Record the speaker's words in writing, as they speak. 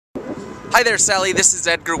Hi there, Sally. This is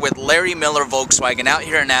Edgar with Larry Miller Volkswagen out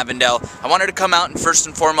here in Avondale. I wanted to come out and first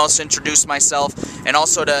and foremost introduce myself and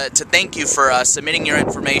also to thank you for submitting your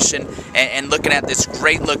information and looking at this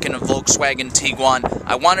great looking Volkswagen Tiguan.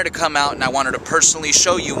 I wanted to come out and I wanted to personally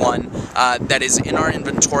show you one that is in our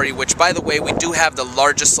inventory, which by the way, we do have the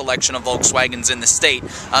largest selection of Volkswagens in the state.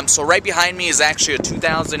 So right behind me is actually a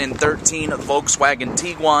 2013 Volkswagen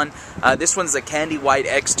Tiguan. This one's a candy white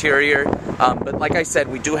exterior, but like I said,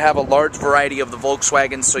 we do have a large variety of the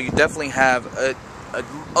Volkswagens, so you definitely have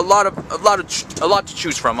a lot to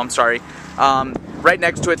choose from. I'm sorry. Right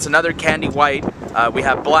next to it's another candy white. We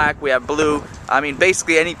have black, we have blue. I mean,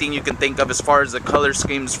 basically anything you can think of as far as the color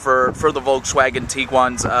schemes for the Volkswagen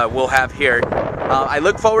Tiguans we'll have here. I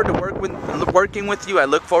look forward to working with you. I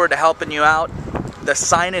look forward to helping you out. The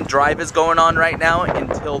sign and drive is going on right now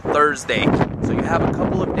until Thursday, so you have a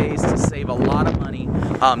couple of days to save a lot of money.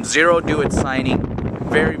 Zero due at signing.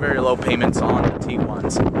 Very, very low payments on the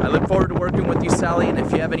Tiguans. I look forward to working with you, Sally, and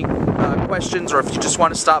if you have any questions or if you just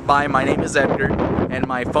want to stop by, my name is Edgar, and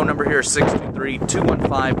my phone number here is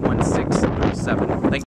 623-215-1637. Thank you.